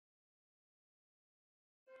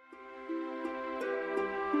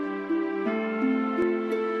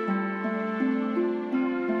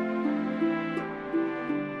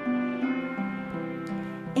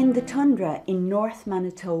In the tundra in North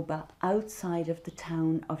Manitoba, outside of the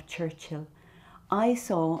town of Churchill, I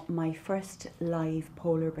saw my first live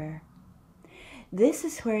polar bear. This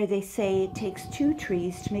is where they say it takes 2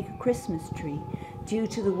 trees to make a Christmas tree due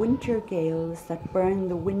to the winter gales that burn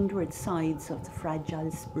the windward sides of the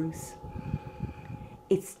fragile spruce.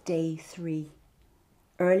 It's day 3,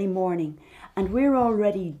 early morning, and we're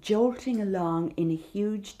already jolting along in a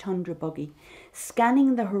huge tundra buggy,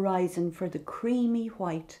 scanning the horizon for the creamy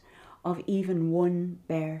white of even one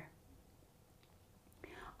bear.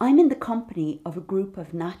 I'm in the company of a group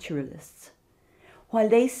of naturalists. While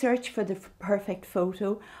they search for the perfect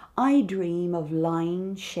photo, I dream of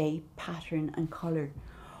line, shape, pattern and colour,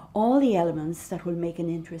 all the elements that will make an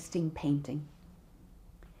interesting painting.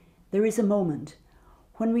 There is a moment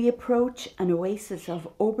when we approach an oasis of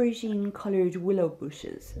aubergine-coloured willow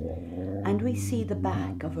bushes and we see the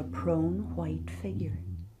back of a prone white figure.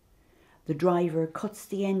 The driver cuts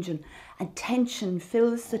the engine and tension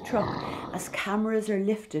fills the truck as cameras are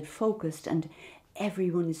lifted, focused, and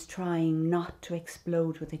everyone is trying not to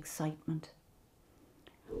explode with excitement.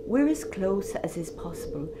 We're as close as is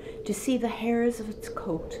possible to see the hairs of its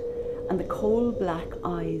coat and the coal-black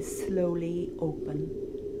eyes slowly open.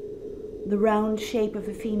 The round shape of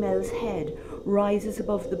a female's head rises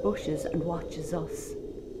above the bushes and watches us.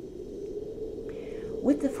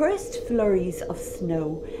 With the first flurries of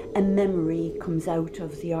snow, a memory comes out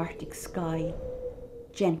of the Arctic sky,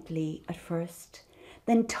 gently at first,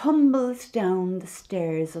 then tumbles down the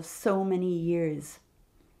stairs of so many years.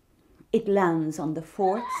 It lands on the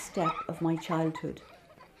 4th step of my childhood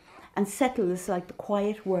and settles like the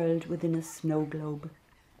quiet world within a snow globe.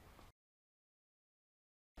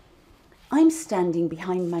 I'm standing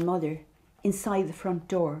behind my mother, inside the front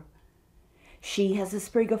door. She has a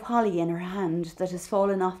sprig of holly in her hand that has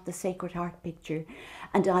fallen off the Sacred Heart picture,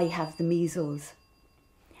 and I have the measles.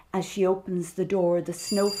 As she opens the door, the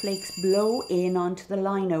snowflakes blow in onto the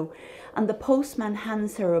lino, and the postman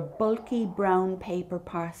hands her a bulky brown paper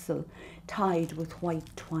parcel tied with white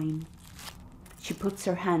twine. She puts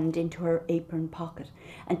her hand into her apron pocket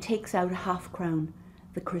and takes out a half-crown,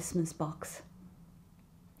 the Christmas box.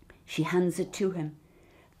 She hands it to him.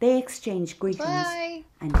 They exchange greetings. Bye.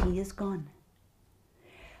 And he is gone.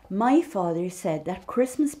 My father said that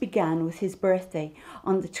Christmas began with his birthday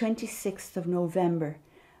on the 26th of November.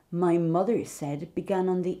 My mother said it began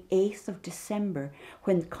on the 8th of December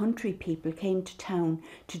when the country people came to town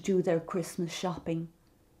to do their Christmas shopping.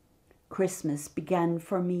 Christmas began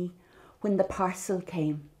for me when the parcel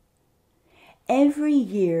came. Every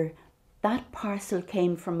year that parcel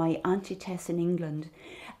came from my Auntie Tess in England,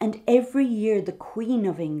 and every year the Queen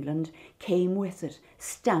of England came with it,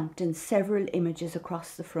 stamped in several images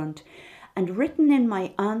across the front, and written in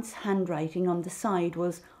my aunt's handwriting on the side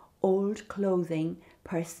was "Old clothing,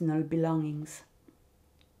 personal belongings."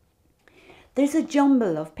 There's a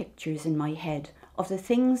jumble of pictures in my head of the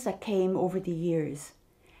things that came over the years.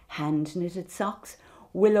 Hand-knitted socks,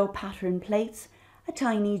 willow pattern plates, a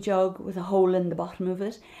tiny jug with a hole in the bottom of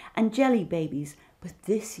it, and jelly babies, but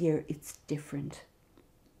this year it's different.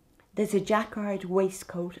 There's a jacquard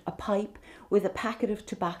waistcoat, a pipe with a packet of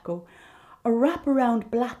tobacco, a wraparound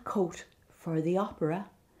black coat for the opera,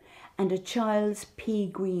 and a child's pea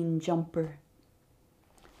green jumper.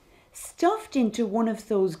 Stuffed into one of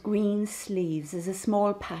those green sleeves is a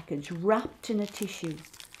small package wrapped in a tissue.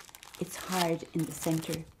 It's hard in the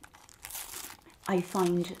centre. I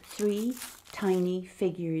find 3 tiny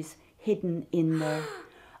figures hidden in there,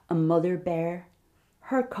 a mother bear,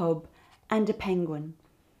 her cub, and a penguin,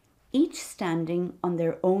 each standing on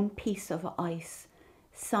their own piece of ice,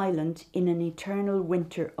 silent in an eternal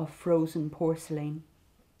winter of frozen porcelain.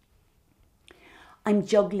 I'm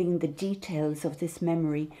juggling the details of this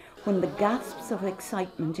memory when the gasps of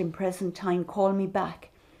excitement in present time call me back,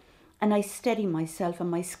 and I steady myself on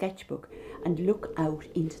my sketchbook and look out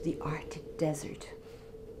into the Arctic desert.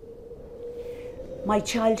 My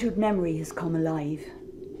childhood memory has come alive.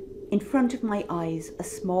 In front of my eyes, a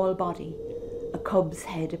small body, a cub's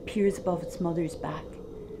head, appears above its mother's back.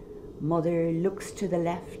 Mother looks to the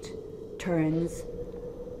left, turns,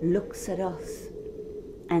 looks at us,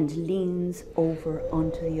 and leans over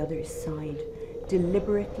onto the other side,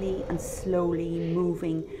 deliberately and slowly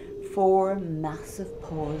moving 4 massive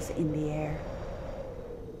paws in the air.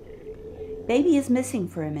 Baby is missing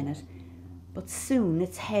for a minute, but soon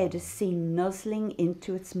its head is seen nuzzling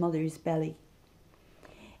into its mother's belly.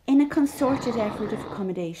 In a concerted effort of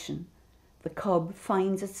accommodation, the cub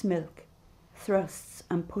finds its milk, thrusts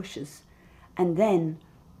and pushes, and then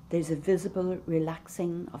there's a visible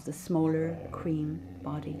relaxing of the smaller cream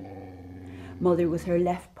body. Mother with her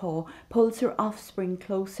left paw pulls her offspring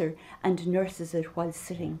closer and nurses it while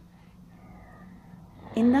sitting.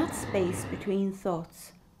 In that space between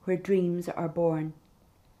thoughts where dreams are born,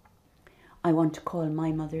 I want to call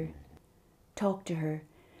my mother, talk to her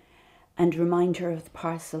and remind her of the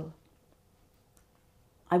parcel.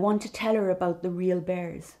 I want to tell her about the real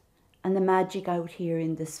bears and the magic out here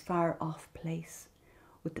in this far off place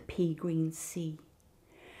with the pea green sea.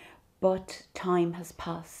 But time has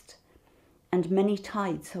passed and many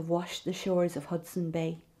tides have washed the shores of Hudson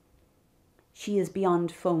Bay. She is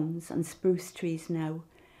beyond phones and spruce trees now,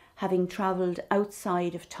 having travelled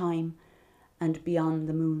outside of time and beyond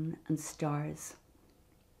the moon and stars.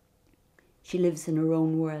 She lives in her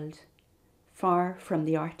own world, far from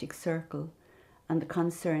the Arctic Circle and the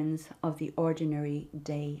concerns of the ordinary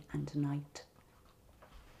day and night.